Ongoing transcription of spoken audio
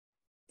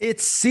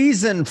It's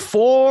season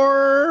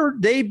 4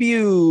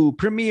 debut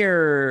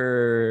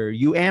premiere.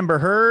 You Amber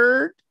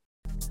Heard.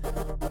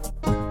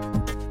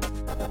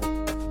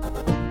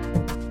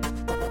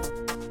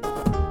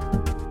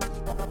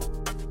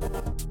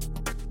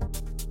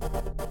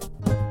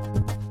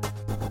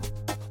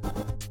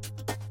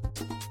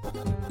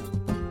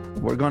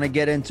 We're going to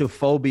get into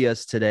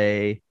Phobias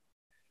today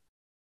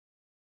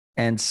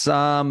and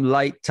some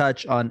light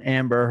touch on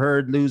Amber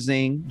Heard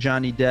losing,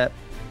 Johnny Depp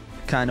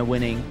kind of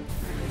winning.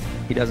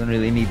 He doesn't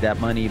really need that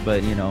money,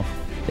 but you know,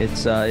 it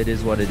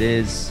is what it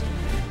is.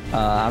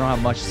 I don't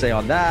have much to say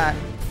on that.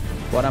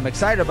 What I'm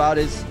excited about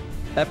is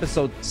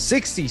episode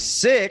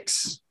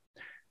 66,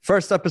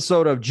 first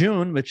episode of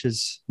June, which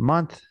is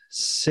month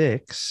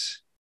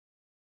 6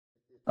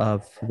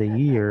 of the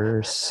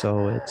year.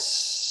 So it's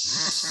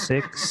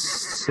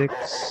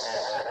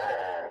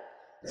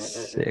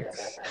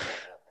 666.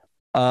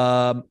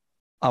 I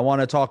want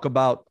to talk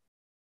about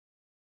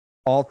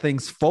all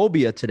things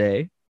phobia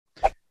today.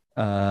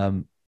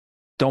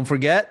 Don't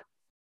forget,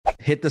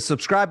 hit the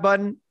subscribe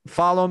button.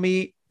 Follow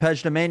me,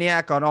 Pej the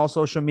Maniac, on all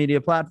social media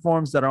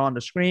platforms that are on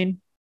the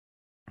screen.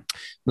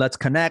 Let's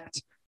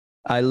connect.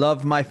 I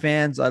love my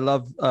fans. I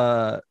love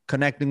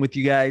connecting with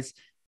you guys.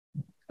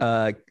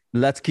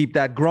 Let's keep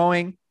that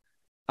growing.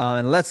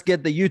 And let's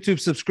get the YouTube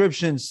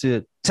subscriptions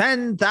to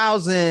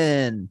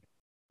 10,000.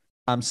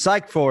 I'm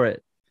psyched for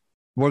it.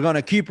 We're going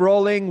to keep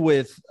rolling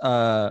with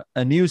a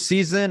new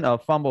season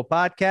of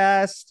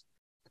Phumblepodcast.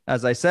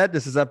 As I said,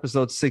 this is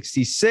episode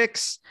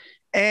 66,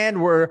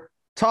 and we're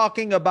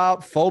talking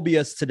about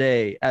Phobias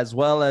today, as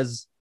well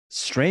as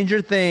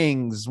Stranger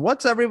Things.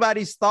 What's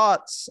everybody's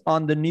thoughts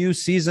on the new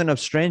season of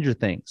Stranger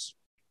Things?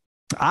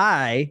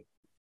 I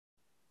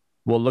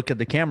will look at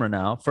the camera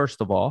now, first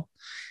of all.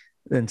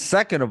 And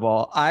second of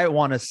all, I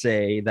want to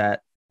say that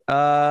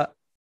I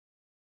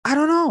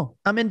don't know.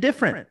 I'm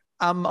indifferent.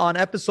 I'm on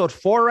episode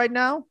 4 right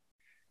now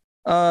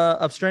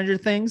of Stranger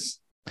Things.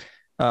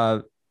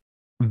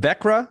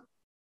 Vecra,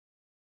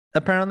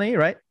 apparently,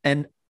 right?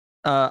 And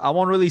I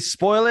won't really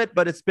spoil it,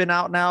 but it's been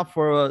out now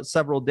for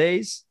several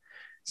days.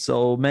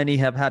 So many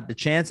have had the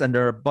chance, and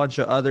there are a bunch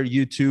of other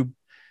YouTube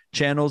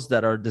channels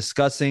that are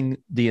discussing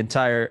the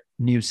entire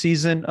new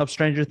season of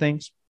Stranger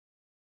Things.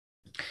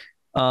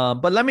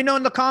 But let me know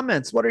in the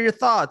comments, what are your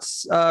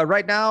thoughts?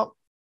 Right now,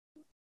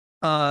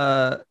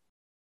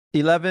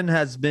 11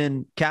 has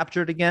been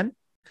captured again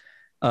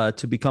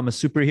to become a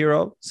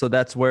superhero. So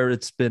that's where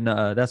it's been.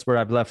 That's where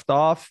I've left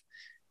off.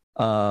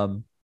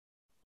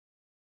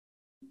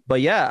 But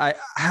yeah,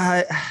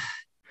 I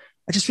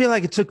just feel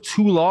like it took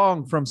too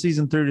long from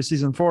season 3 to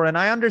season 4. And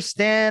I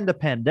understand the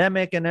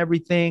pandemic and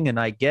everything, and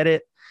I get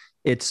it.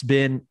 It's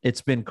been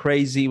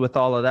crazy with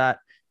all of that.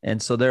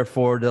 And so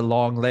therefore the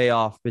long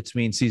layoff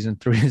between season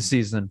 3 and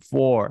season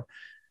 4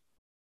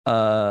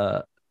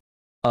 of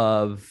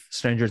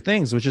Stranger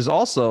Things, which is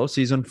also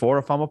season 4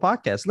 of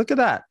Phumblepodcast. Look at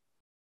that.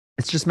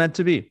 It's just meant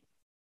to be.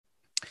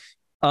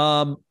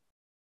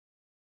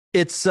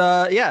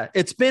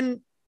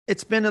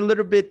 It's been a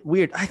little bit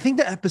weird. I think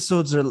the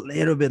episodes are a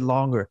little bit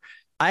longer.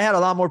 I had a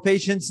lot more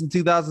patience in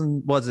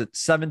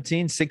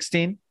 2017,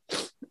 16,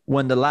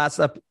 when the last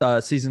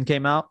season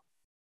came out.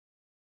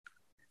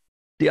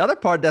 The other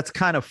part that's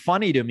kind of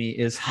funny to me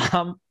is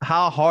how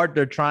hard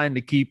they're trying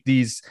to keep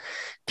these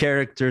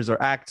characters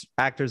or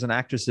actors and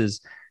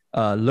actresses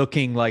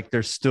looking like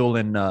they're still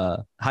in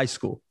high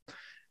school.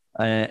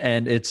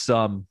 And it's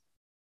a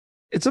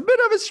bit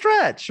of a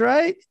stretch,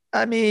 right?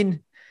 I mean,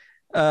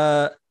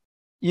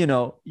 you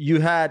know,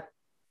 you had,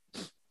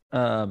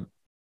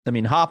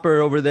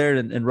 Hopper over there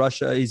in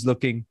Russia. He's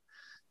looking,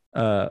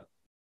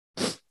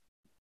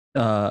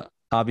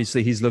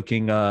 obviously, he's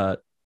looking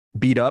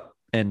beat up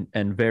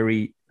and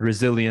very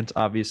resilient.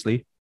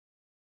 Obviously,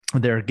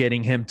 they're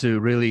getting him to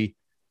really,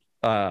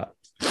 man,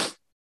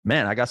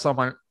 I got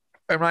something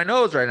in my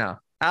nose right now.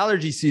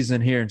 Allergy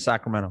season here in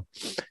Sacramento,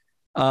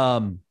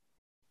 and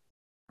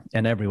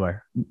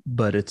everywhere.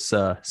 But it's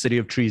city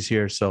of trees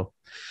here, so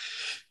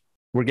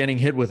we're getting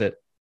hit with it.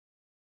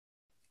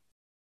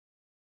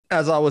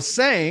 As I was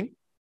saying,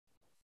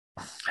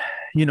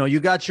 you know, you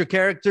got your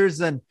characters,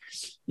 and,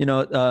 you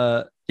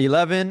know,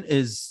 11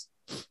 is,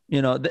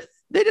 you know,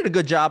 they did a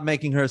good job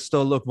making her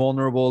still look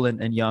vulnerable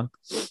and young.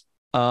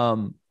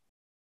 But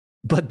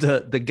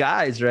the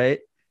guys,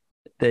 right?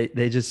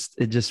 It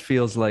just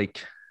feels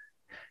like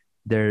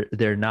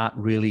they're not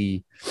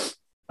really,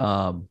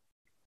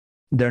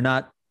 they're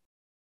not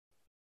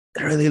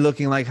really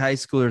looking like high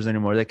schoolers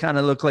anymore. They kind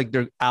of look like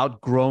they're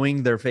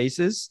outgrowing their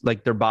faces,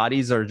 like their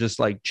bodies are just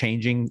like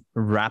changing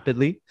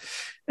rapidly.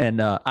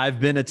 And I've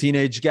been a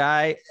teenage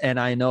guy, and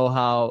I know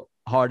how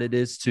hard it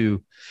is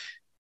to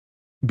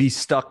be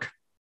stuck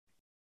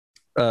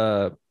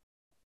or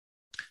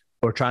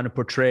trying to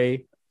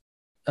portray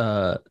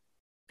a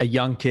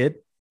young kid.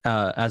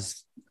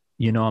 As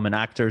you know, I'm an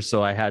actor,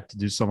 so I had to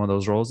do some of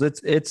those roles.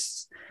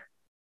 There's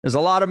a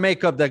lot of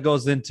makeup that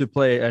goes into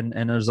play,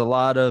 and there's a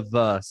lot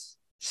of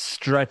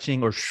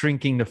stretching or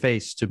shrinking the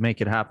face to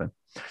make it happen.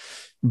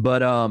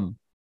 But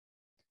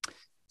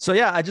So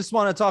yeah, I just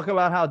want to talk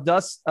about how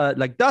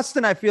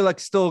Dustin, I feel like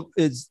still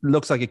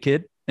looks like a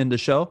kid in the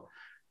show,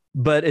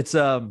 but it's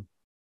the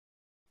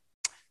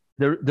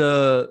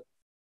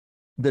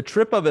the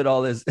trip of it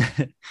all is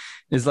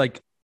is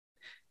like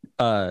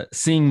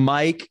seeing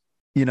Mike.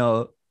 You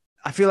know,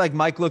 I feel like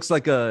Mike looks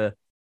like you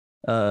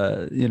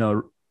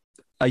know,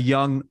 a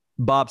young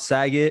Bob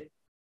Saget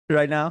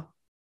right now.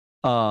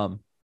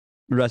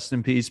 Rest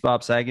in peace,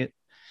 Bob Saget.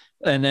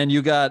 And then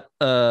you got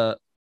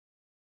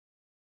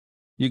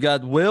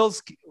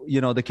Will's, you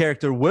know, the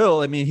character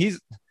Will. I mean,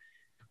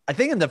 I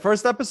think in the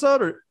first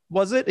episode, or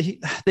was it?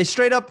 They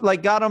straight up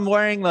like got him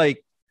wearing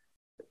like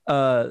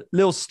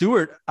Lil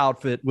Stewart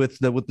outfit with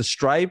the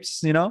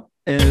stripes, you know?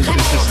 And it's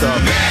just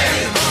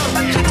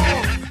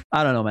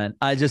I don't know, man.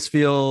 I just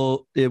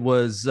feel it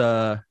was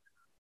the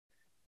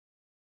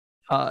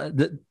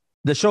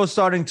show's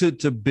starting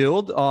to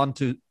build on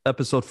to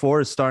episode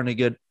 4 is starting to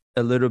get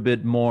a little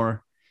bit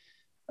more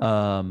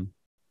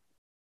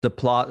the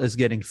plot is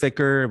getting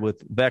thicker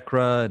with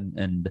Vecra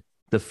and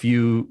the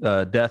few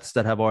deaths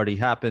that have already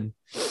happened.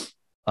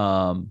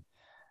 There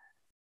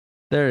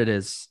it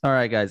is. All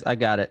right, guys, I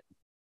got it.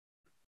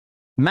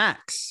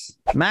 Max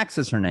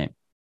is her name.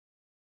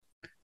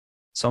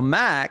 So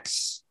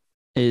Max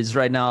is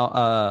right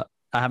now,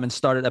 I haven't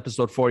started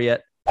episode 4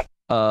 yet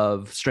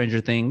of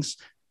Stranger Things,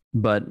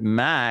 but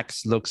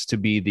Max looks to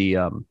be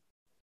the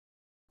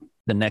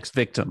next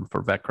victim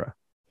for Vecra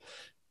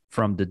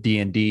from the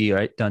D&D,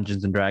 right?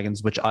 Dungeons and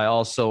Dragons, which I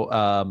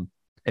also,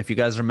 if you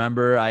guys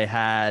remember, I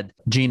had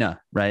Gina,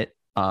 right?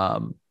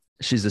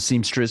 She's a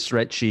seamstress,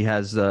 right? She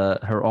has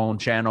her own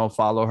channel.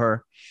 Follow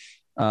her.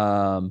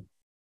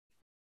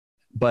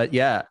 But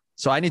yeah,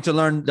 so I need to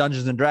learn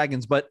Dungeons and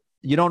Dragons, but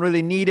you don't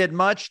really need it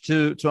much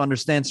to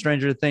understand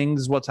Stranger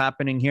Things, what's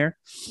happening here.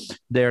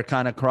 They're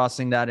kind of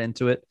crossing that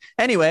into it.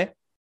 Anyway,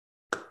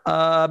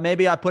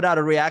 maybe I put out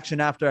a reaction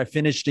after I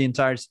finished the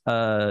entire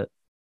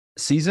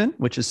season,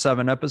 which is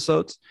 7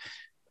 episodes.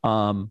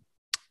 But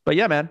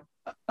yeah, man,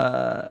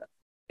 to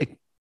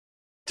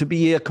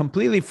be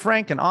completely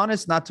frank and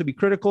honest, not to be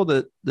critical,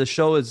 the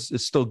show is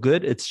still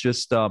good. It's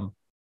just, I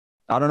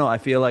don't know. I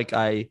feel like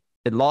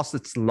it lost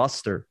its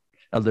luster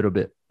a little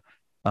bit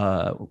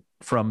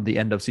from the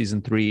end of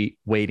season 3,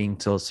 waiting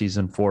till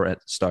season 4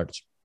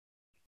 starts.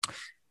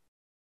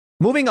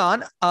 Moving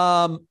on,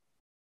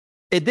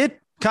 it did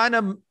kind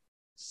of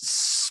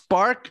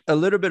spark a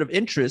little bit of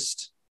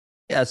interest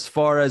as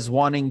far as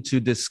wanting to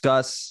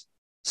discuss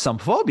some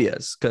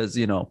phobias, because,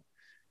 you know,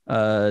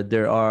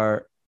 there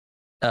are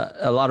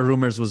a lot of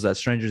rumors was that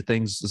Stranger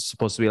Things is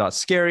supposed to be a lot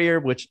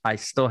scarier, which I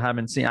still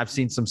haven't seen. I've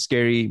seen some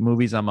scary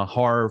movies. I'm a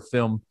horror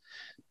film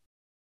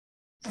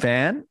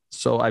fan,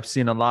 so I've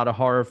seen a lot of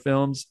horror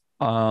films.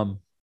 But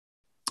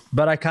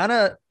it kind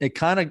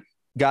of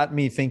got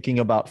me thinking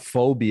about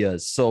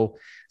phobias. So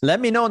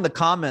let me know in the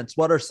comments,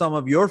 what are some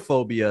of your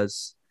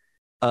phobias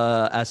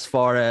as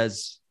far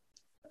as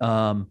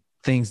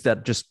things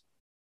that just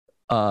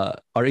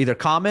are either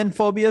common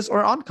phobias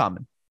or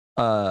uncommon.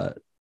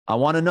 I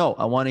want to know.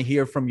 I want to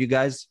hear from you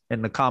guys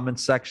in the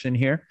comments section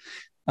here.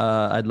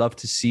 I'd love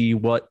to see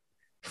what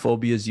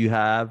phobias you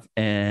have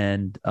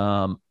and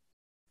how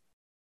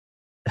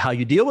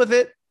you deal with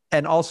it.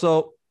 And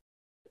also,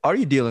 are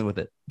you dealing with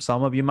it?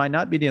 Some of you might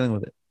not be dealing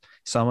with it.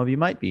 Some of you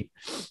might be.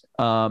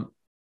 And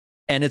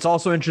it's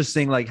also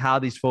interesting, like, how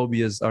these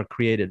phobias are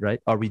created, right?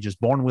 Are we just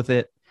born with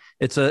it?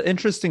 It's an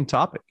interesting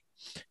topic.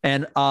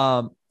 And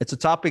it's a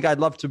topic I'd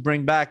love to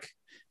bring back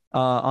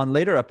on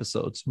later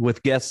episodes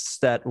with guests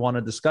that want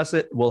to discuss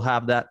it. We'll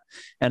have that.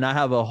 And I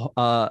have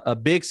a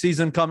big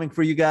season coming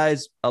for you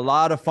guys. A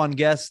lot of fun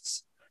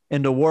guests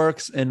in the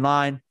works, in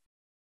line.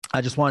 I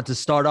just wanted to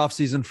start off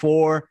season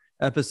 4,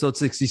 episode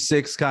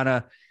 66, kind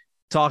of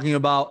talking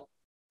about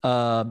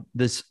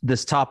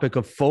this topic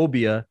of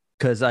phobia,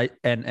 because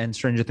and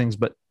Stranger Things,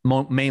 but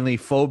mainly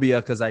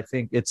phobia, because I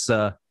think it's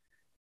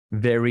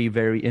very,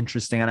 very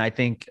interesting. And I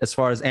think as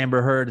far as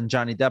Amber Heard and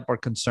Johnny Depp are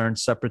concerned,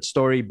 separate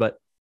story, but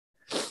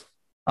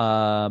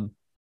Amber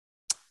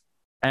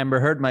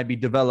Heard might be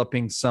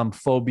developing some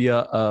phobia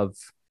of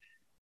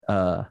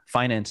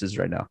finances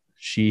right now.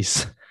 She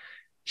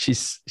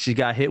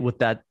got hit with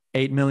that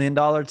 $8 million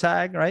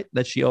tag, right,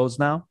 that she owes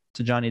now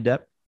to Johnny Depp.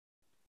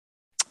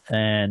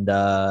 And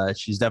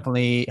she's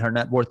definitely, her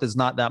net worth is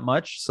not that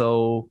much.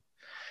 So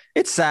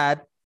it's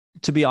sad,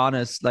 to be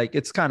honest. Like,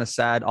 it's kind of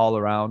sad all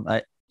around.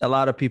 A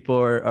lot of people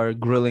are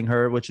grilling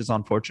her, which is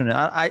unfortunate.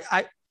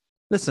 I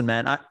listen,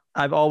 man,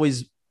 I've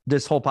always,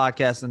 this whole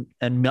podcast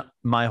and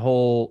my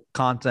whole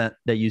content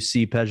that you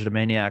see, Pej the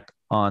Maniac,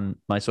 on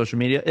my social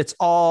media, it's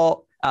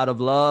all out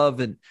of love.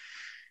 And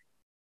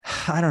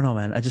I don't know,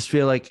 man. I just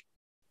feel like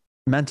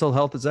mental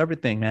health is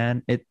everything,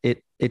 man.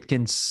 It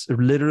can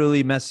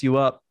literally mess you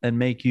up and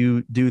make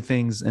you do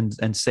things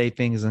and say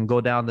things and go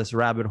down this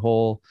rabbit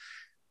hole.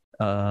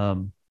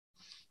 And,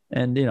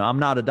 you know, I'm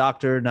not a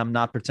doctor and I'm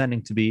not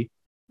pretending to be.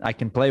 I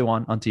can play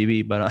one on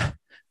TV, but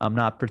I'm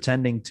not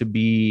pretending to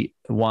be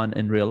one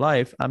in real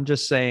life. I'm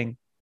just saying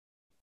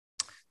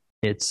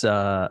it's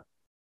gotten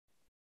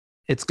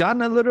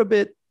a little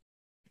bit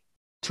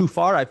too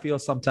far. I feel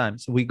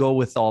sometimes we go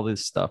with all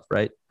this stuff,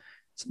 right?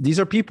 These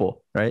are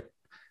people, right?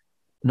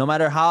 No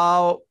matter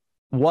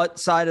what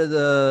side of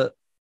the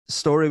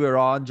story we're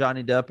on,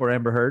 Johnny Depp or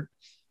Amber Heard,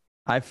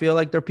 I feel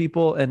like they're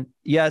people. And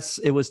yes,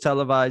 it was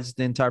televised,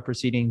 the entire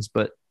proceedings,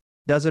 but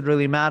does it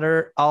really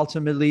matter?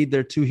 Ultimately,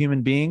 they're two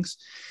human beings.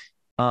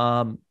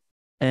 And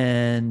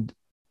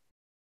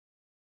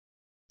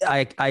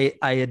I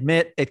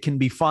admit it can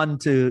be fun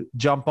to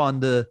jump on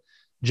the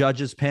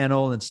judges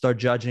panel and start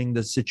judging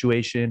the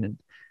situation.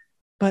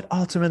 But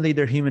ultimately,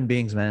 they're human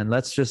beings, man.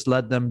 Let's just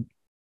let them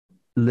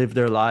live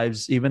their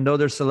lives. Even though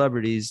they're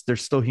celebrities, they're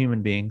still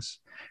human beings.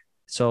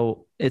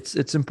 So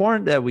it's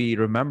important that we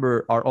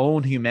remember our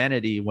own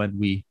humanity when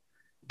we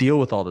deal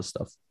with all this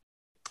stuff.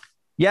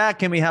 Yeah,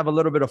 can we have a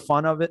little bit of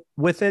fun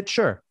with it?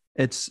 Sure.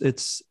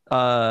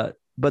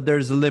 But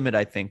there's a limit,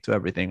 I think, to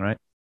everything, right?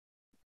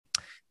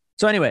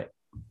 So anyway,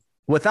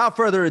 without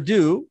further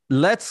ado,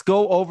 let's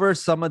go over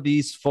some of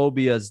these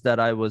phobias that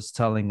I was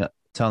telling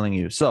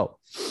you. So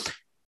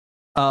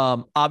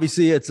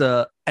obviously it's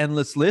a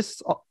endless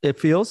list, it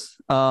feels.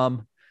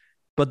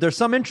 But there's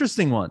some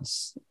interesting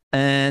ones.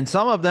 And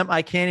some of them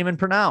I can't even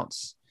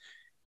pronounce.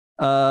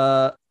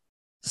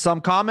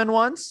 Some common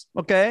ones,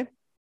 okay?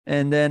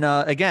 And then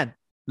again,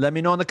 let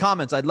me know in the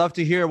comments. I'd love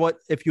to hear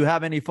if you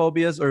have any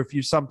phobias or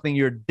if something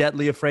you're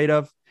deadly afraid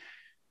of.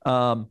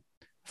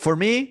 For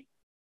me,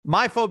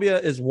 my phobia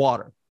is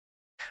water.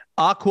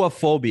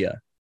 Aquaphobia.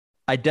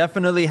 I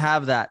definitely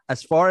have that.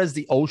 As far as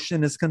the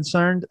ocean is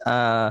concerned,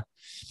 and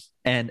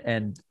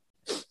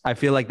I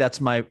feel like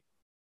that's my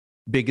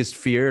biggest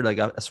fear. Like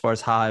as far as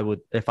how I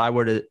would, if I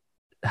were to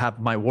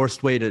have my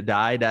worst way to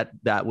die,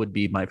 that would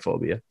be my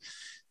phobia.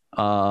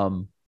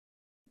 A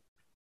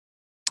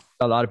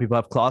lot of people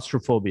have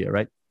claustrophobia,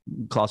 right?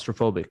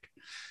 Claustrophobic.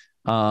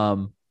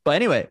 But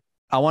anyway,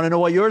 I want to know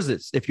what yours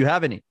is, if you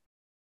have any.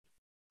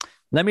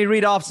 Let me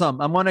read off some.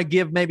 I'm going to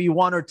give maybe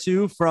one or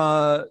two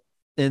from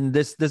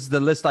this is the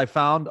list I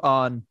found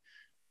on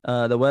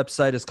the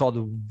website. It's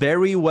called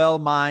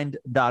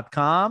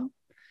verywellmind.com.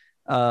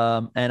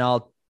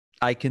 And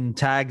I can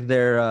tag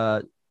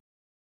their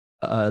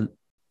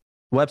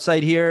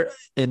website here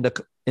in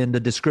the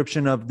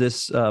description of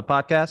this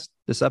podcast,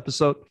 this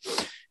episode.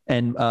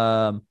 And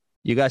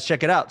you guys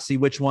check it out. See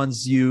which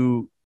ones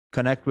you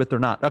connect with or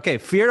not. Okay,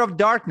 fear of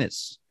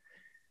darkness.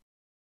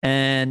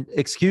 And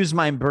excuse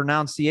my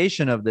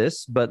pronunciation of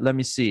this, but let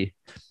me see.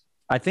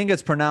 I think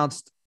it's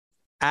pronounced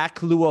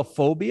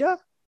acluophobia.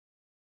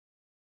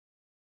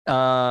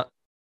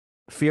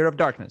 Fear of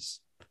darkness.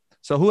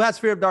 So who has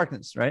fear of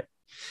darkness, right?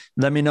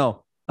 Let me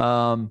know.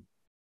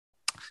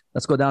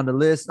 Let's go down the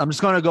list. I'm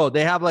just going to go.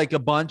 They have like a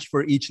bunch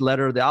for each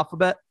letter of the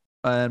alphabet.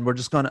 And I'm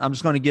just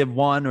going to give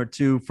one or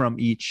two from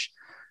each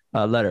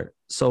letter.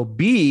 So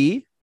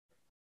B.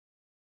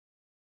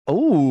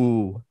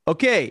 Oh,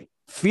 okay.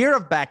 Fear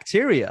of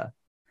bacteria.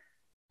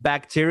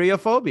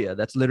 Bacteriophobia.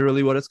 That's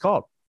literally what it's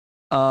called.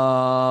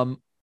 I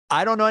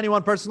don't know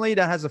anyone personally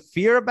that has a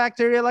fear of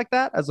bacteria like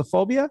that as a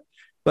phobia.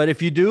 But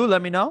if you do,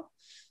 let me know.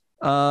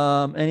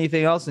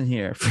 Anything else in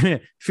here?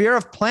 Fear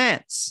of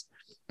plants.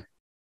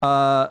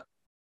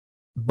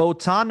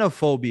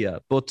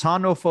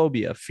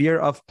 Botanophobia, fear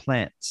of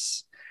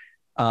plants.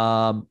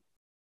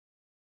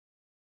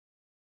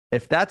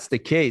 If that's the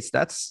case,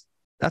 that's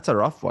a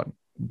rough one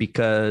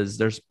because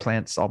there's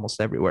plants almost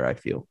everywhere, I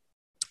feel.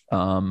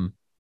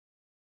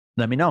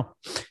 Let me know.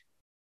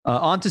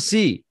 On to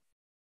C.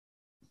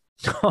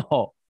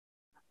 Oh,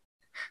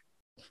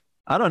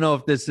 I don't know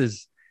if this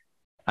is,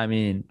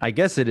 I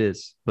guess it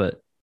is,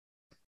 but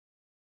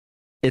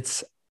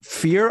it's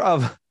fear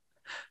of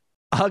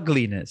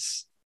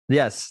ugliness.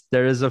 Yes,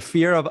 there is a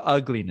fear of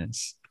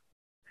ugliness.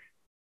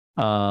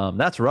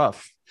 That's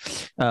rough.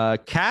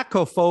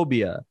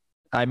 Cacophobia.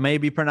 I may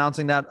be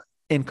pronouncing that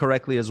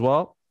incorrectly as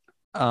well.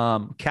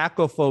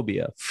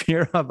 Cacophobia,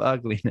 fear of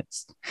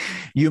ugliness.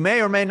 You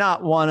may or may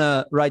not want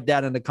to write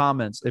that in the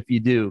comments if you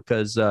do,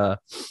 because that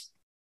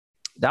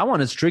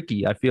one is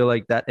tricky. I feel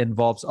like that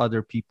involves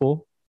other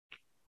people.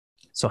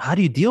 So how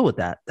do you deal with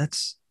that?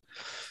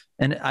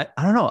 And I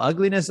don't know.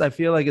 Ugliness, I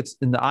feel like it's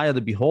in the eye of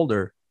the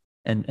beholder.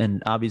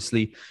 And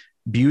obviously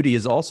beauty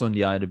is also in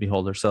the eye of the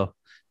beholder. So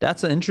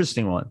that's an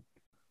interesting one.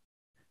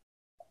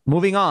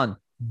 Moving on.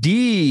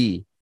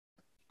 D.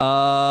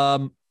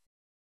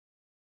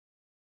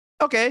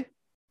 Okay.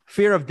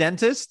 Fear of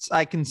dentists.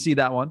 I can see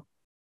that one.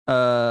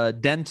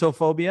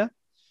 Dentophobia.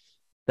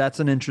 That's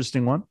an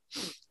interesting one.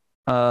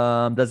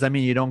 Does that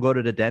mean you don't go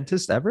to the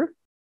dentist ever?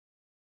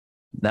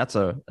 That's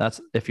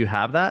if you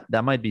have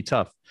that might be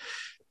tough.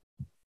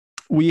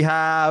 We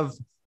have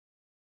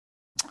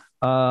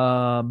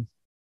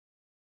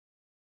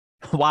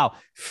wow,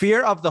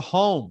 fear of the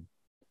home.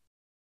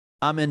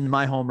 I'm in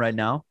my home right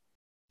now.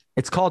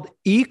 It's called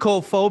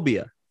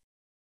ecophobia.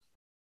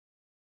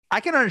 I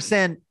can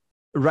understand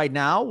right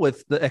now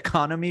with the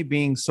economy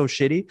being so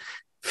shitty,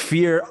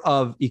 fear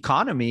of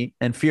economy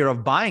and fear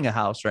of buying a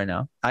house right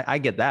now. I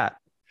get that.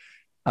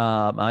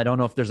 I don't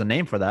know if there's a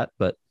name for that,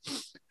 but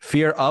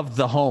fear of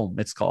the home,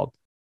 it's called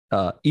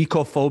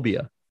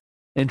ecophobia.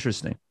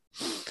 Interesting.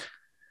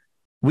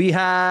 We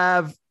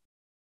have,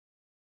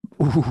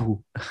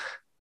 ooh,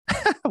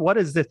 what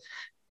is this?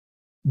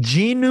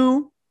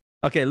 Genu.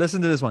 Okay,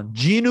 listen to this one.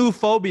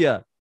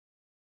 Genophobia.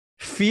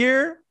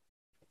 Fear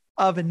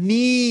of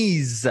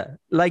knees.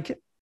 Like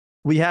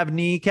we have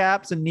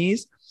kneecaps and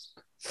knees.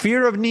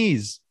 Fear of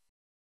knees.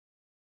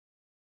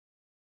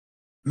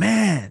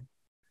 Man,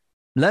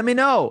 let me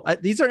know.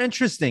 These are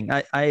interesting.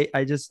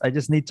 I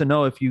just need to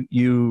know if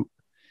you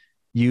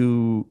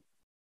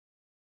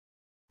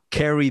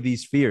carry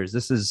these fears.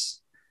 This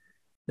is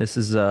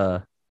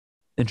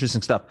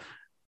interesting stuff.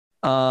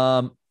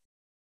 Um,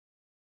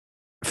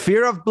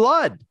 fear of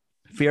blood.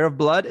 Fear of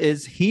blood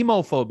is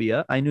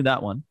hemophobia. I knew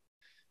that one.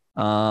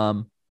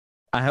 I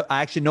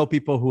actually know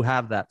people who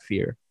have that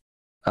fear,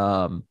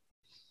 and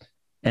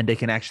they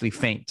can actually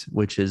faint,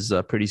 which is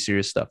pretty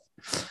serious stuff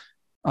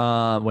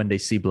when they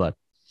see blood.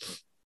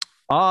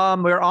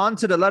 We're on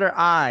to the letter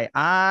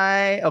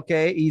I.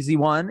 Okay, easy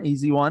one,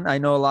 easy one. I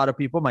know a lot of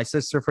people. My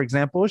sister, for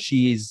example,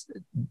 she's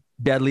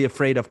deadly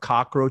afraid of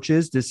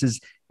cockroaches. This is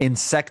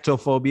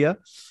insectophobia.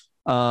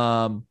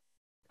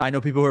 I know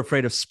people who are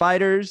afraid of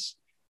spiders,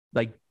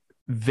 like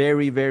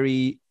very,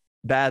 very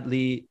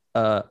badly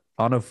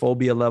on a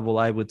phobia level,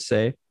 I would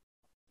say.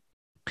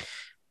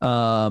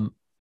 So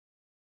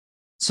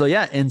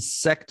yeah,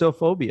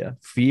 insectophobia,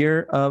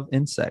 fear of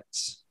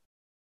insects.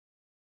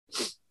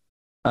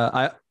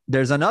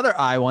 There's another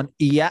I one,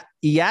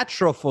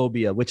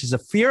 iatrophobia, which is a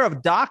fear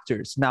of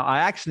doctors. Now, I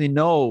actually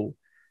know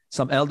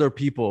some elder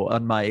people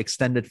on my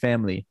extended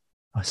family.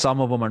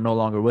 Some of them are no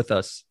longer with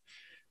us,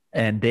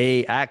 and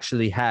they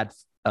actually had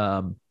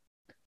I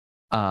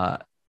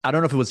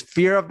don't know if it was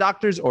fear of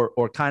doctors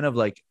or kind of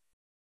like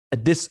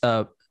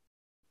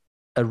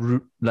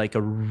like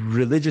a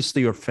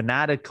religiously or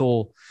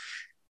fanatical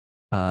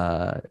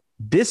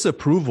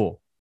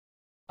disapproval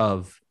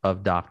of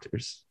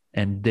doctors,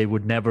 and they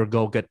would never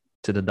go get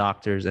to the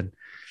doctors, and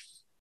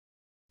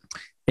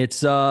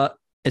it's a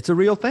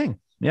real thing.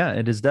 Yeah,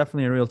 it is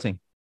definitely a real thing.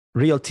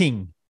 Real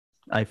thing.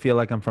 I feel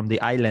like I'm from the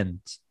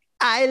island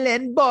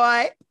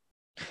boy.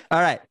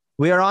 All right,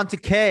 we are on to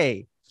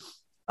K.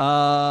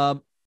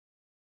 All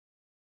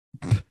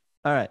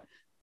right.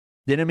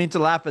 Didn't mean to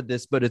laugh at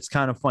this, but it's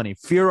kind of funny.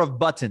 Fear of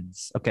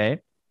buttons.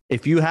 Okay.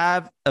 If you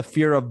have a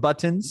fear of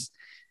buttons,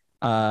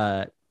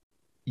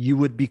 you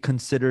would be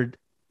considered,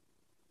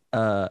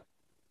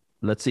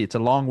 let's see, it's a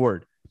long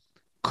word.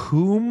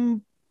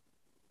 Kumpuno,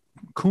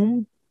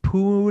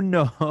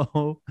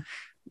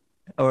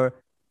 or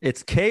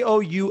it's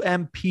Koumpuno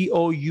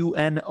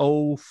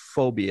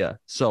phobia.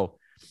 So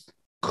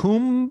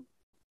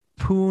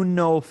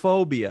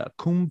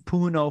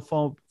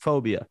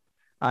kumpunophobia.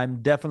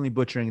 I'm definitely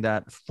butchering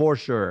that for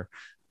sure.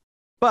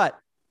 But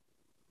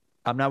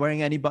I'm not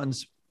wearing any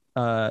buttons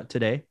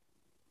today.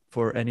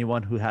 For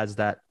anyone who has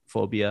that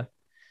phobia,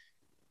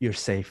 you're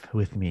safe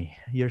with me.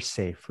 You're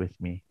safe with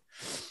me.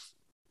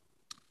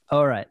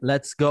 All right,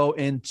 let's go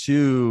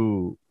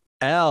into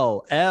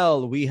L.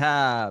 L, we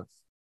have.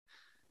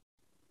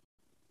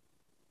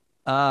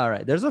 All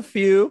right, there's a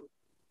few.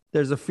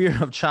 There's a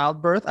fear of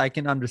childbirth. I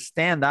can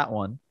understand that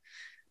one.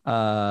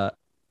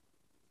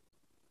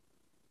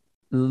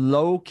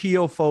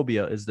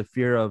 Lochiophobia is the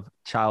fear of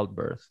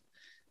childbirth.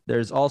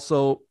 There's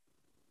also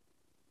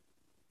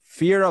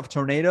fear of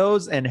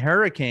tornadoes and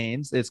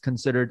hurricanes. It's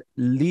considered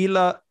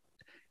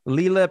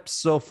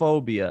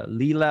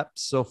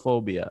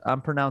Lilepsophobia.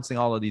 I'm pronouncing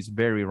all of these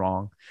very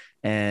wrong.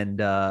 And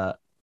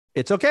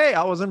it's okay.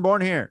 I wasn't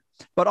born here.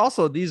 But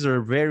also, these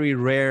are very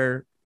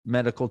rare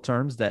medical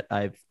terms that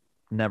I've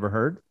never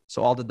heard.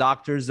 So all the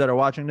doctors that are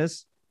watching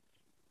this,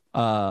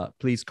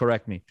 please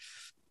correct me.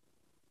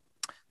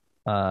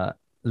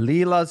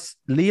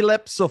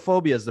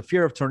 Lilepsophobia is the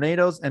fear of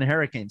tornadoes and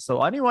hurricanes.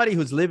 So anybody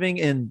who's living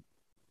in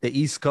the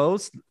East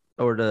Coast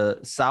or the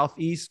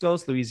Southeast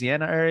Coast,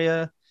 Louisiana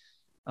area,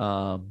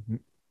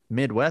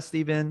 Midwest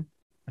even,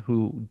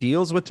 who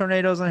deals with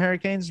tornadoes and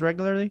hurricanes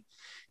regularly.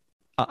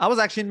 I was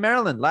actually in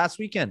Maryland last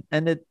weekend,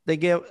 and they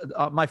gave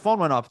my phone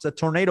went off. It's a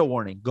tornado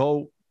warning.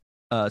 Go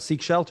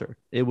seek shelter.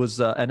 It was,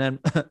 and then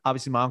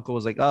obviously my uncle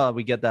was like, "Oh,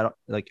 we get that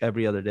like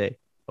every other day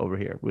over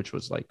here," which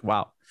was like,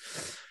 wow.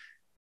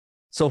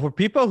 So for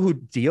people who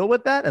deal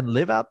with that and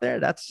live out there,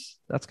 that's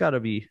got to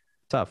be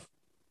tough.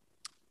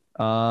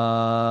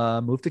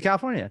 Move to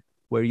California,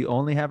 where you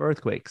only have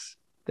earthquakes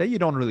that you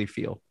don't really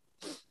feel,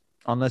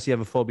 unless you have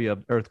a phobia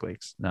of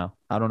earthquakes. Now,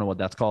 I don't know what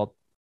that's called.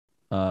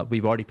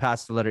 We've already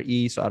passed the letter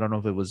E, so I don't know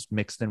if it was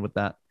mixed in with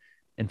that.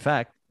 In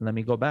fact, let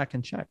me go back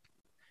and check.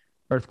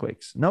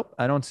 Earthquakes. Nope,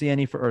 I don't see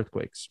any for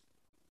earthquakes.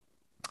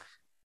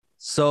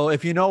 So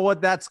if you know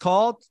what that's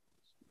called,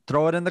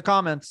 throw it in the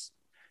comments.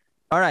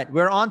 All right,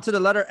 we're on to the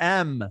letter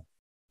M.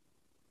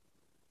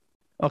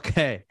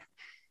 Okay.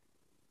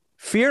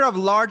 Fear of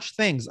large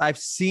things. I've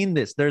seen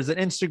this. There's an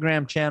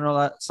Instagram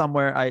channel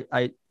somewhere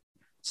I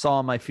saw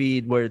on my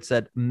feed where it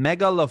said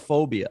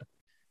megalophobia,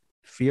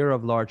 fear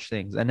of large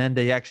things. And then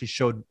they actually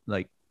showed,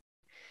 like,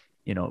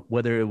 you know,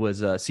 whether it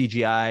was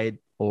CGI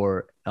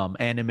or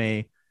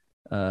anime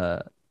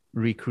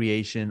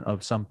recreation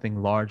of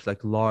something large,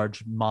 like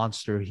large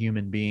monster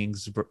human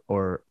beings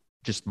or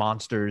just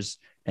monsters,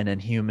 and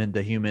then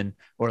the human,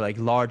 or like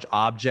large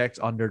objects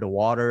under the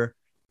water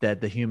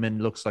that the human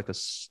looks like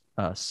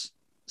a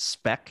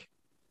speck,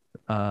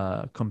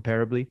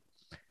 comparably.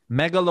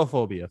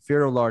 Megalophobia,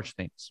 fear of large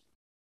things.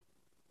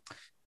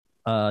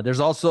 There's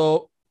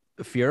also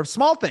fear of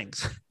small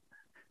things.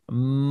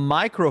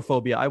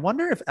 Microphobia. I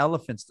wonder if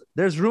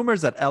there's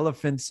rumors that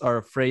elephants are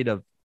afraid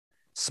of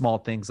small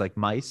things like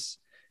mice.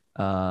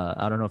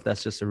 I don't know if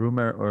that's just a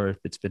rumor or if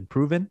it's been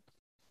proven.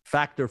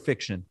 Fact or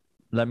fiction?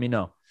 Let me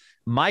know.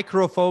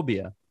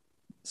 Microphobia.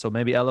 So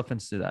maybe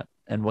elephants do that.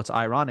 And what's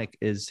ironic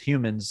is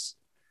humans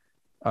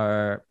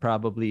are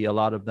probably, a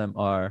lot of them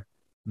are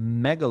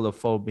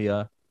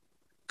megalophobia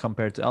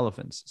compared to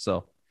elephants.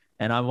 So,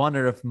 and I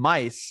wonder if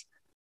mice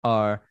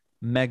are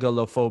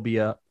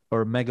megalophobia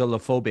or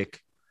megalophobic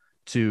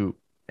to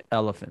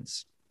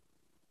elephants.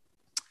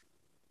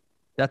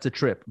 That's a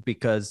trip,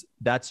 because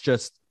that's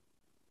just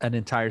an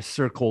entire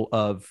circle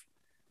of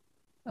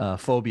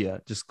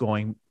phobia, just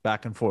going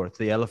back and forth.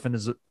 The elephant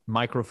is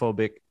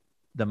microphobic.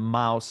 The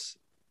mouse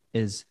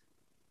is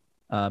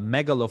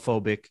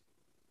megalophobic.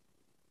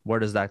 Where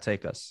does that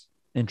take us?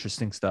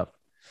 Interesting stuff.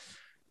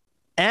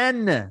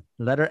 N,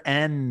 letter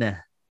N.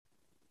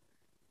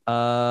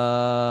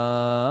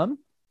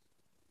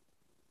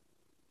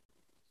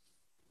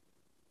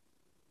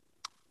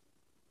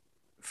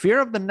 Fear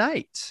of the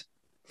night.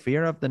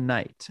 Fear of the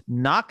night.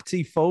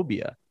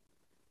 Noctiphobia.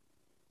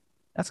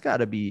 That's got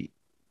to be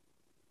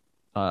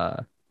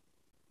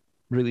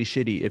really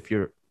shitty if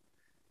you're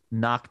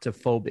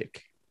noctophobic.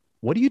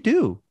 What do you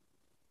do?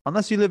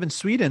 Unless you live in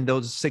Sweden,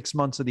 those 6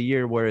 months of the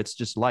year where it's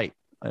just light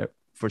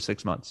for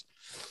 6 months.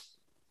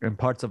 In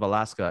parts of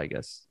Alaska, I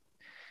guess.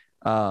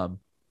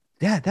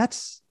 Yeah,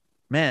 that's,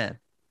 man.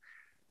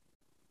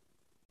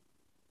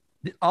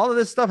 All of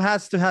this stuff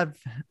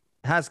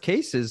has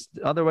cases.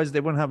 Otherwise, they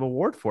wouldn't have a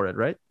word for it,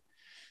 right?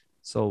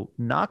 So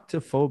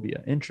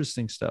noctophobia,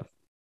 interesting stuff.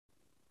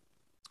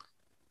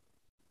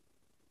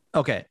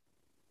 Okay.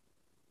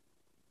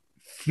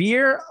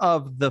 Fear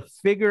of the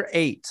figure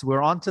eight.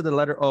 We're on to the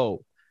letter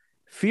O.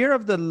 Fear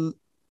of the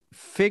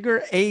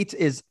figure eight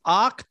is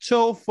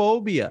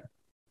octophobia.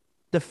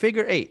 The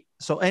figure eight.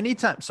 So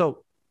anytime.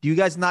 So do you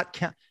guys not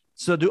count?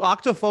 So do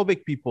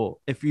octophobic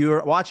people, if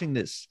you're watching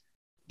this,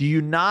 do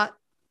you not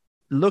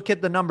look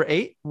at the number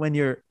 8 when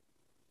you're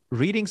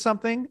reading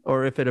something,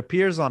 or if it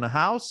appears on a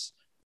house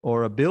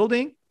or a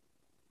building?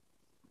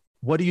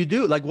 What do you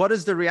do? Like, what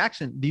is the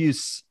reaction? Do you,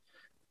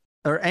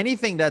 or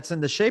anything that's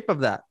in the shape of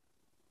that?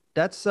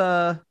 That's,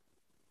 I'd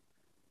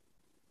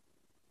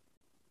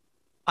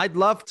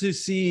love to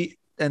see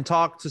and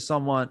talk to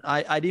someone.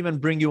 I'd even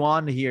bring you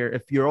on here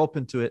if you're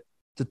open to it,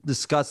 to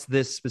discuss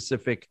this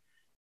specific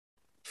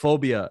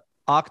phobia,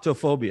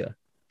 octophobia,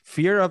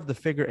 fear of the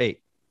figure 8.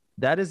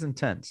 That is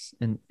intense.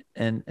 And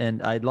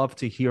I'd love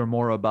to hear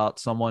more about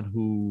someone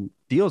who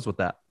deals with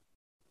that.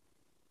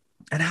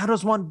 And how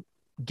does one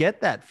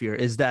get that fear?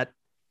 Is that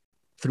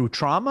through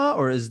trauma,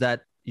 or is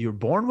that you're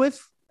born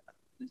with?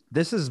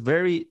 This is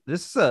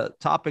a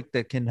topic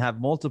that can have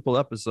multiple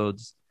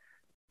episodes.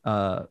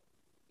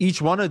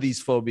 Each one of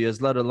these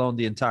phobias, let alone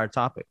the entire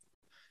topic.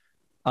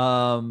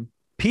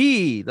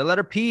 P, the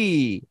letter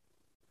P.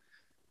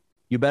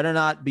 You better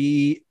not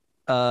be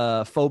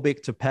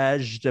phobic to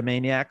Pej the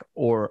Maniac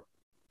or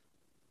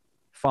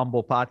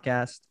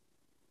Phumblepodcast.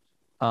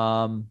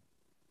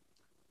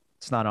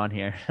 It's not on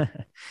here.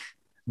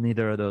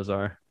 Neither of those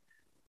are.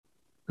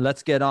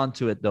 Let's get on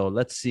to it, though.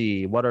 Let's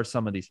see. What are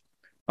some of these?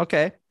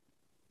 Okay.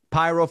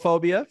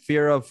 Pyrophobia,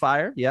 fear of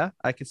fire. Yeah,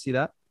 I can see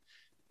that.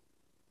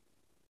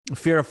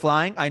 Fear of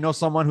flying. I know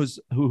someone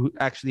who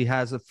actually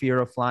has a fear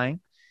of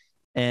flying,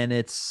 and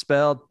it's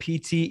spelled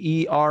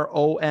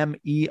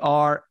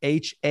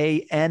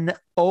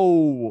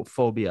PTEROMERHANO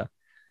phobia.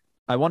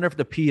 I wonder if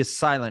the P is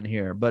silent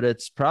here, but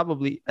it's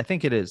probably, I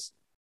think it is.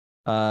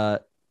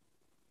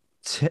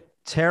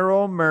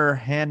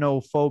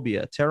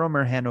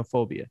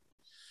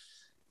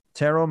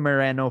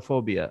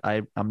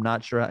 Pteromeranophobia. I'm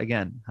not sure,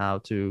 again, how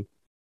to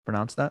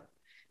pronounce that.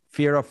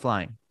 Fear of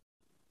flying.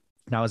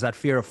 Now, is that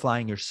fear of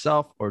flying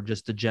yourself, or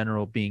just the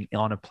general being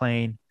on a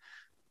plane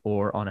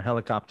or on a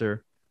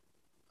helicopter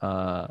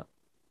or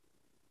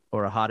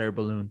a hot air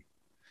balloon?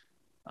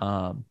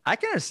 I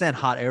can understand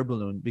hot air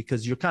balloon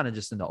because you're kind of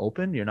just in the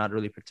open. You're not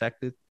really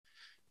protected.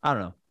 I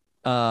don't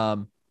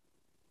know.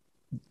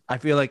 I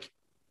feel like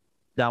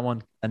that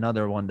one,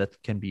 another one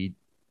that can be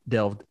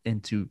delved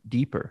into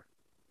deeper.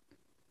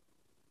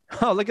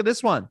 Oh, look at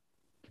this one.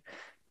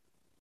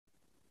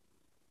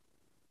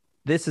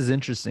 This is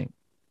interesting.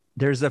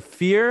 There's a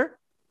fear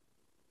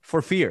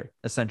for fear,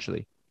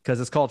 essentially,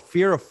 because it's called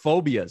fear of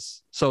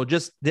phobias. So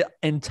just the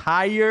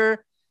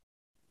entire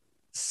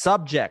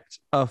subject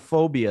of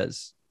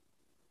phobias,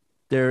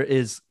 there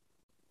is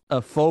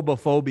a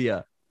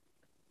phobophobia.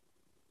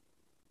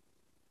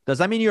 Does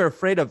that mean you're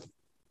afraid of,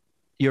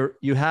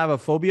 you have a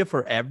phobia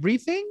for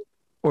everything,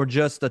 or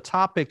just the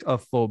topic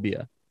of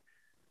phobia?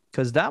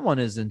 Because that one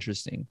is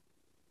interesting.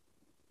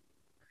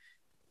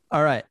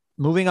 All right,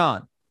 moving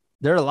on.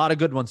 There are a lot of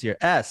good ones here.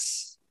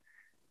 S.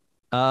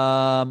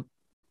 Okay.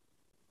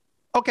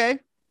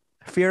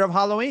 Fear of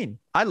Halloween.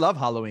 I love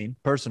Halloween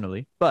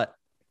personally, but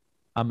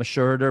I'm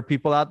sure there are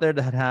people out there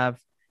that have,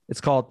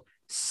 it's called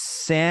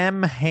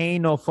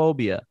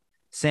Samhainophobia.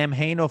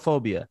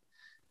 Samhainophobia.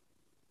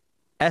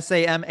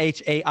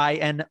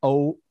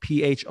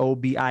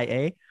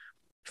 Samhainophobia.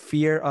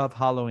 Fear of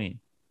Halloween.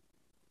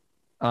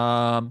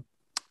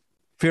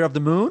 Fear of the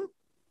moon.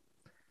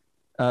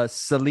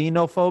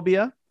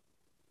 Selenophobia.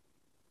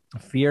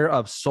 Fear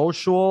of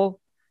social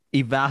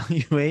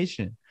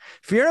evaluation.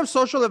 Fear of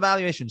social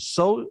evaluation.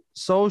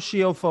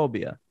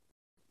 Sociophobia.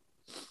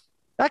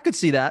 I could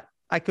see that.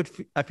 I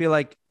feel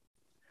like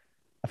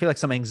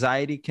some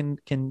anxiety can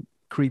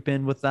creep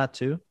in with that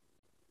too.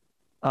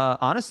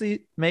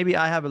 Honestly, maybe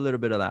I have a little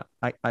bit of that.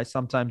 I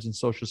sometimes in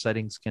social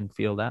settings can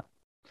feel that.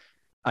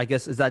 I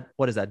guess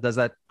what is that? Does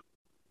that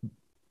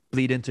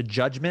bleed into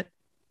judgment?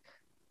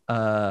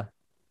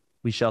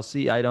 We shall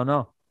see. I don't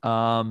know.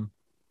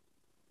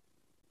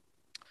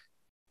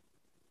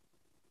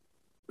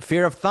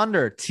 Fear of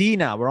thunder. T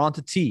now. We're on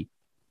to T.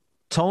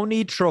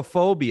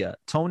 Tonytrophobia.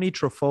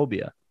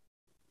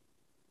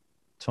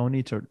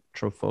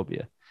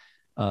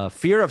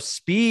 Fear of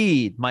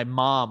speed. My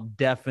mom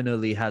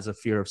definitely has a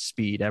fear of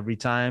speed. Every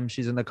time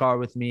she's in the car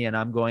with me and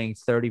I'm going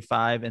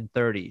 35 and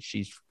 30,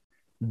 she's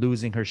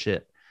losing her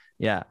shit.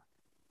 Yeah.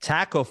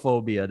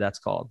 Tachophobia, that's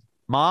called.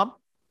 Mom,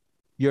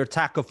 you're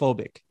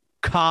tachophobic.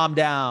 Calm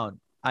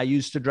down. I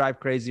used to drive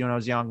crazy when I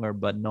was younger,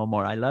 but no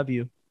more. I love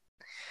you.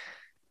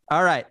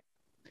 All right.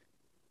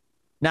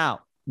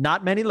 Now,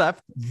 not many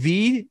left.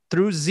 V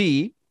through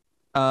Z.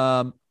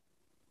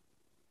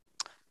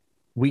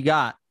 We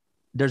got,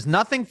 there's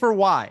nothing for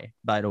Y,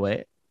 by the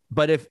way,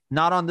 but if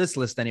not on this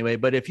list anyway,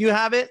 but if you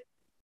have it,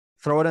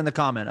 throw it in the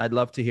comment. I'd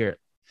love to hear it.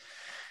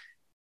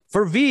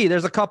 For V,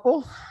 there's a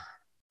couple.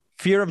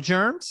 Fear of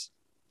germs,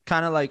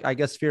 kind of like, I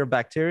guess, fear of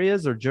bacteria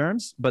or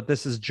germs, but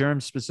this is germ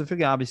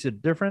specific, obviously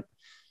different.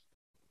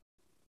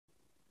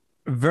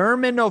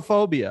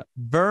 Verminophobia.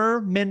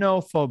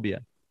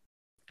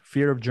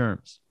 Fear of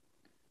germs.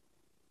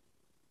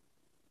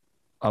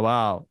 Oh,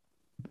 wow.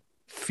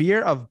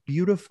 Fear of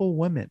beautiful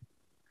women.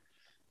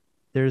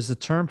 There's a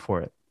term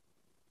for it.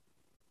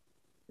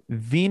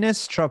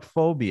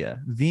 Venustrophobia.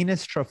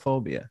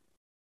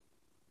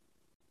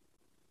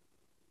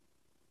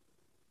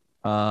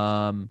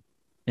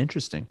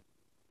 Interesting.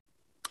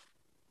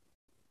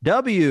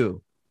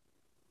 W.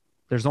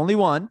 There's only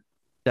one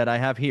that I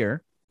have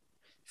here.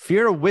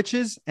 Fear of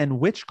witches and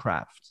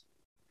witchcraft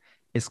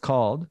is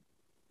called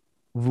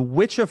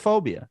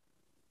witchophobia.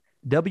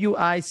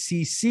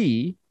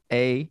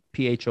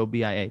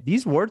 WICCAPHOBIA.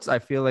 These words I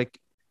feel like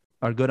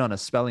are good on a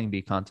spelling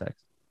bee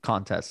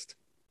contest.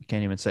 You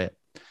can't even say it.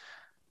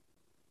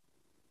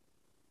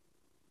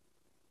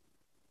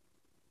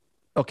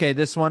 Okay,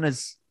 this one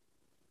is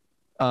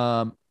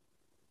I've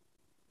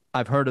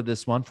heard of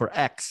this one for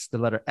X, the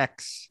letter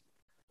X.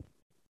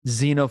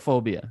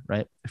 Xenophobia,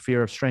 right?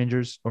 Fear of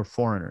strangers or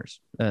foreigners.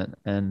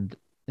 And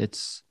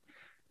it's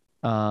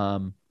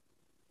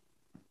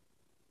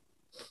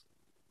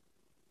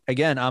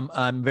again,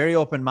 I'm very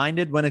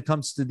open-minded when it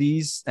comes to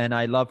these, and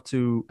I love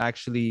to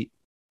actually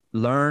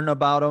learn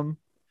about them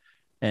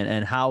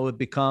and how it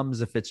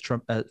becomes, if it's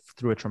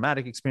through a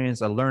traumatic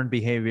experience, a learned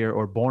behavior,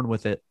 or born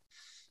with it.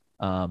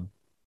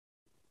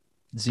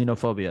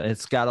 Xenophobia.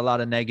 It's got a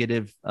lot of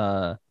negative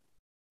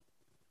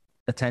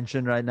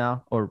attention right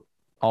now, or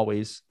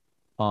always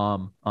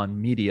on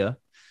media.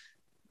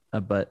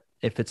 But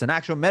if it's an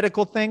actual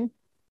medical thing,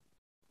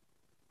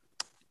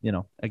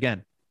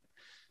 again,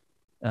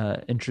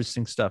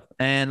 interesting stuff.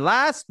 And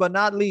last but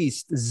not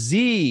least,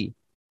 Z,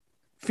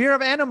 fear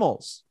of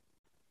animals.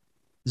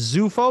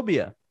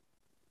 Zoophobia.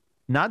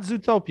 Not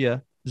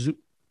Zootopia.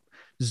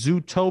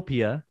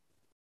 Zootopia.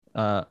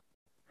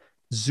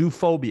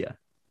 Zoophobia.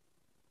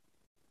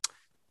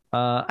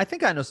 I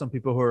think I know some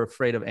people who are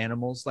afraid of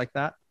animals like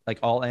that, like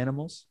all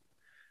animals.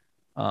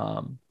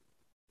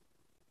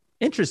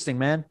 Interesting,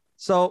 man.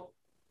 So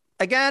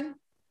again,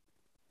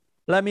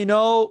 let me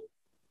know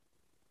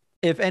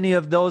if any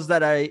of those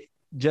that I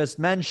just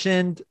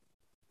mentioned,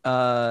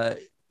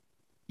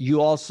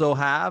 you also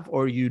have,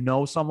 or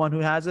someone who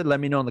has it. Let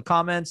me know in the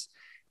comments,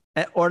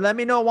 or let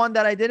me know one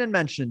that I didn't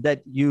mention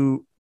that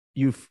you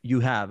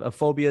have a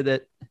phobia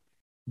that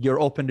you're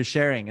open to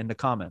sharing in the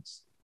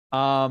comments.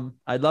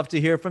 I'd love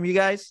to hear from you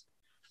guys.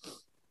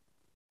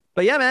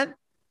 But yeah, man,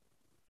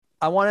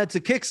 I wanted to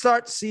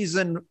kickstart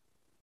season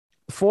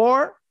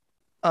 4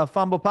 of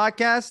Fumble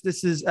Podcast.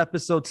 This is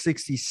episode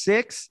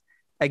 66.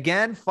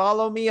 Again,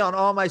 follow me on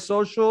all my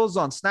socials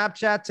on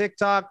Snapchat,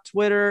 TikTok,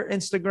 Twitter,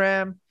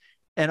 Instagram,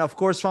 and of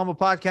course, Fumble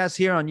Podcast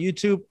here on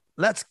YouTube.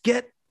 Let's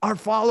get our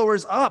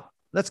followers up.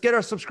 Let's get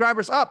our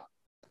subscribers up.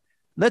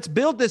 Let's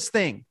build this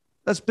thing.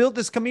 Let's build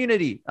this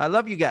community. I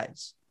love you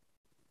guys.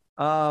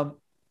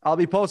 I'll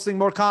be posting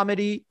more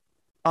comedy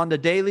on the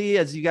daily,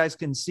 as you guys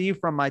can see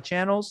from my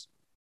channels.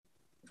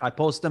 I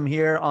post them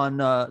here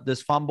on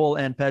this Fumble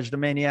and Pej the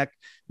Maniac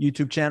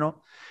YouTube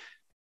channel.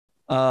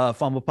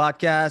 Fumble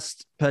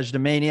Podcast, Pej the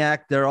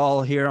Maniac. They're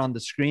all here on the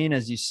screen,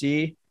 as you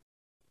see.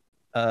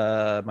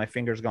 My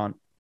finger's gone.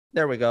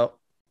 There we go.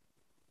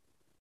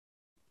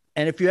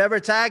 And if you ever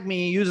tag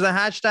me, use the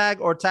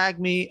hashtag or tag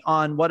me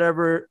on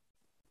whatever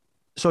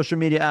social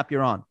media app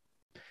you're on.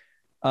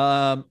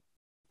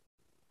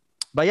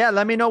 But yeah,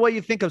 let me know what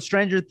you think of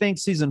Stranger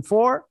Things season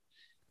 4.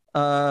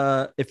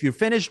 If you're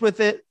finished with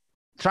it,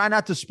 try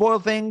not to spoil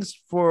things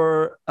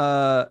for,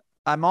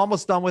 I'm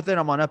almost done with it.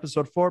 I'm on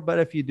episode 4, but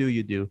if you do,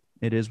 you do.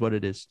 It is what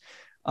it is.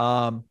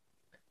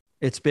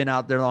 It's been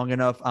out there long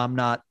enough.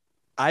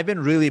 I've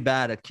been really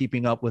bad at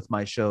keeping up with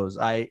my shows.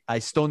 I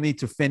still need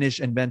to finish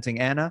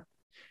Inventing Anna.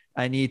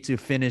 I need to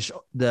finish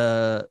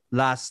the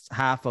last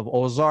half of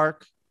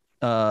Ozark,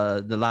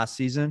 the last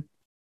season.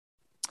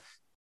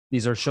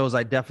 These are shows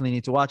I definitely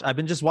need to watch. I've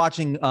been just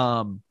watching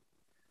a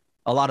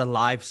lot of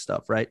live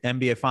stuff, right?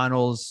 NBA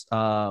Finals.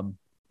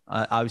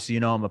 Obviously,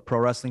 I'm a pro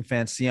wrestling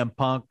fan. CM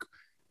Punk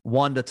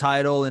won the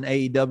title in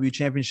AEW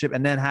Championship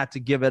and then had to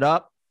give it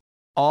up.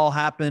 All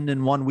happened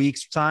in 1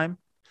 week's time,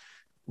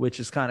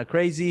 which is kind of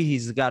crazy.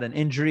 He's got an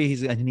injury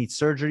he needs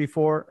surgery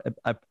for.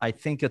 I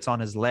think it's on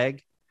his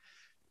leg.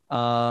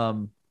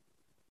 Maxwell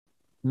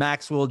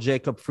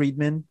Jacob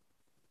Friedman,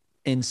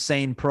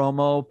 insane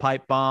promo,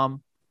 pipe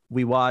bomb.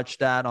 We watched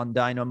that on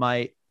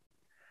Dynamite.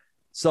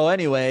 So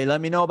anyway,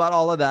 let me know about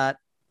all of that.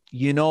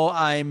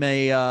 I'm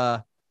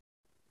a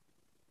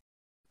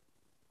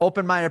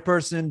open-minded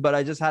person, but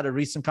I just had a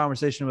recent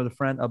conversation with a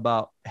friend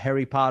about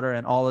Harry Potter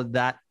and all of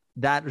that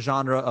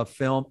genre of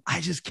film.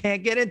 I just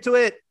can't get into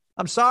it.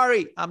 I'm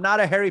sorry. I'm not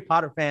a Harry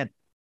Potter fan.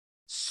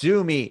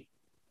 Sue me.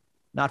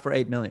 Not for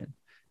 $8 million.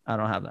 I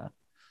don't have that.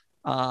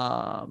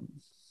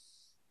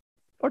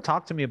 Or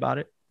talk to me about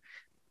it.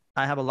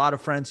 I have a lot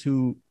of friends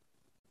who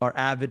are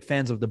avid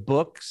fans of the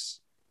books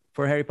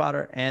for Harry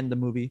Potter and the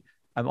movie.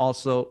 I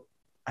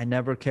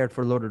never cared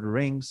for Lord of the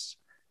Rings.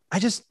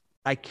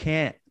 I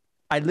can't.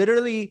 I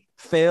literally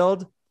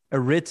failed a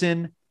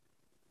written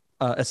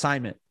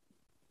assignment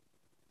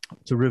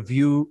to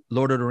review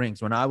Lord of the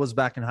Rings when I was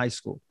back in high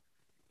school.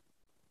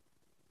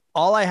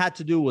 All I had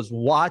to do was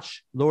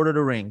watch Lord of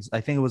the Rings.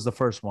 I think it was the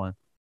first one.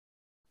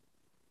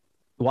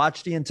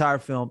 Watch the entire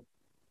film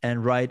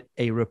and write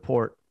a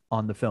report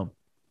on the film.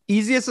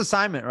 Easiest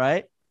assignment,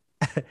 right?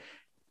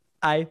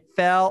 I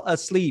fell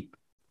asleep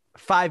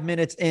 5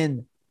 minutes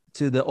in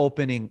to the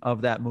opening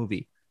of that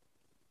movie,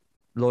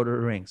 Lord of the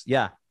Rings.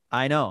 Yeah,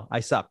 I know.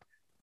 I suck.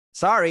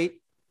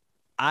 Sorry.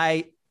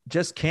 I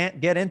just can't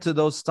get into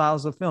those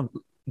styles of film.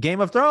 Game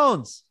of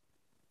Thrones.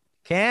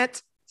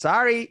 Can't.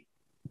 Sorry.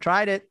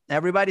 Tried it.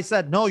 Everybody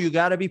said, no, you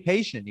got to be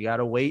patient. You got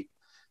to wait.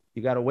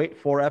 You got to wait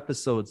 4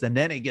 episodes and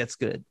then it gets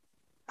good.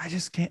 I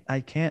just can't.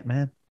 I can't,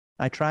 man.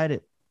 I tried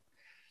it.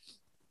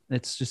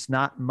 It's just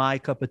not my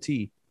cup of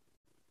tea.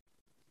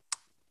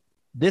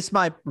 This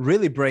might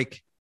really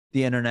break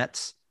the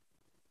internets.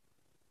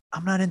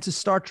 I'm not into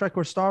Star Trek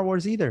or Star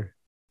Wars either.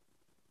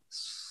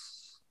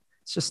 It's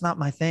just not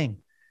my thing.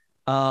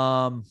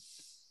 Call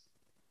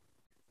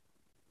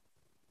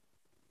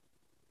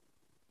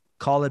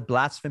it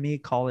blasphemy,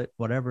 call it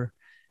whatever.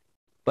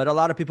 But a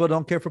lot of people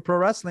don't care for pro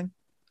wrestling.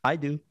 I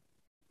do.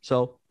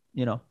 So,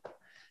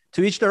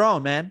 to each their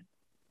own, man.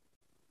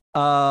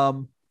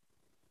 But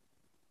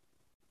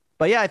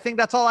yeah, I think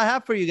that's all I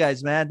have for you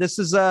guys, man. This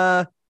is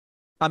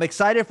I'm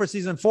excited for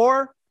season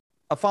 4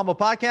 of Fumble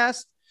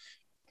Podcast.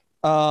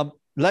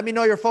 Let me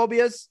know your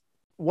phobias,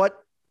 what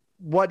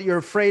you're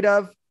afraid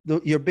of,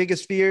 your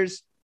biggest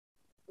fears.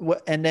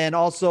 And then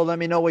also let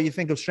me know what you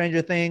think of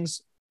Stranger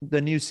Things, the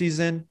new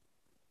season.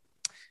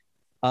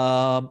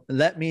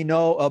 Let me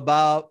know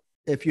about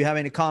if you have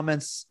any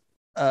comments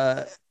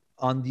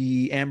on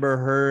the Amber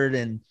Heard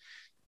and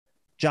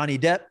Johnny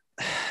Depp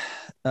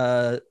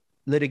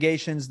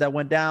litigations that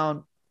went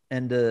down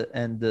and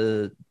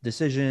the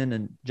decision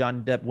and Johnny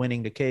Depp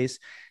winning the case.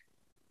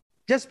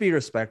 Just be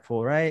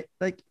respectful, right?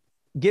 Like,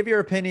 give your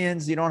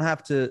opinions. You don't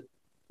have to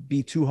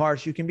be too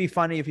harsh. You can be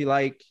funny if you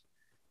like.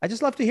 I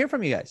just love to hear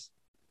from you guys.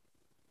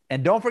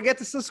 And don't forget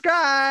to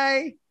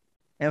subscribe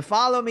and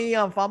follow me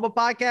on Fumble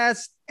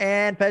Podcast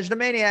and Pej the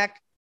Maniac.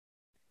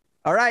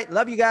 All right.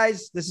 Love you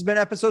guys. This has been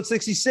episode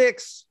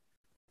 66.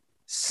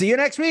 See you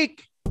next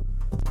week.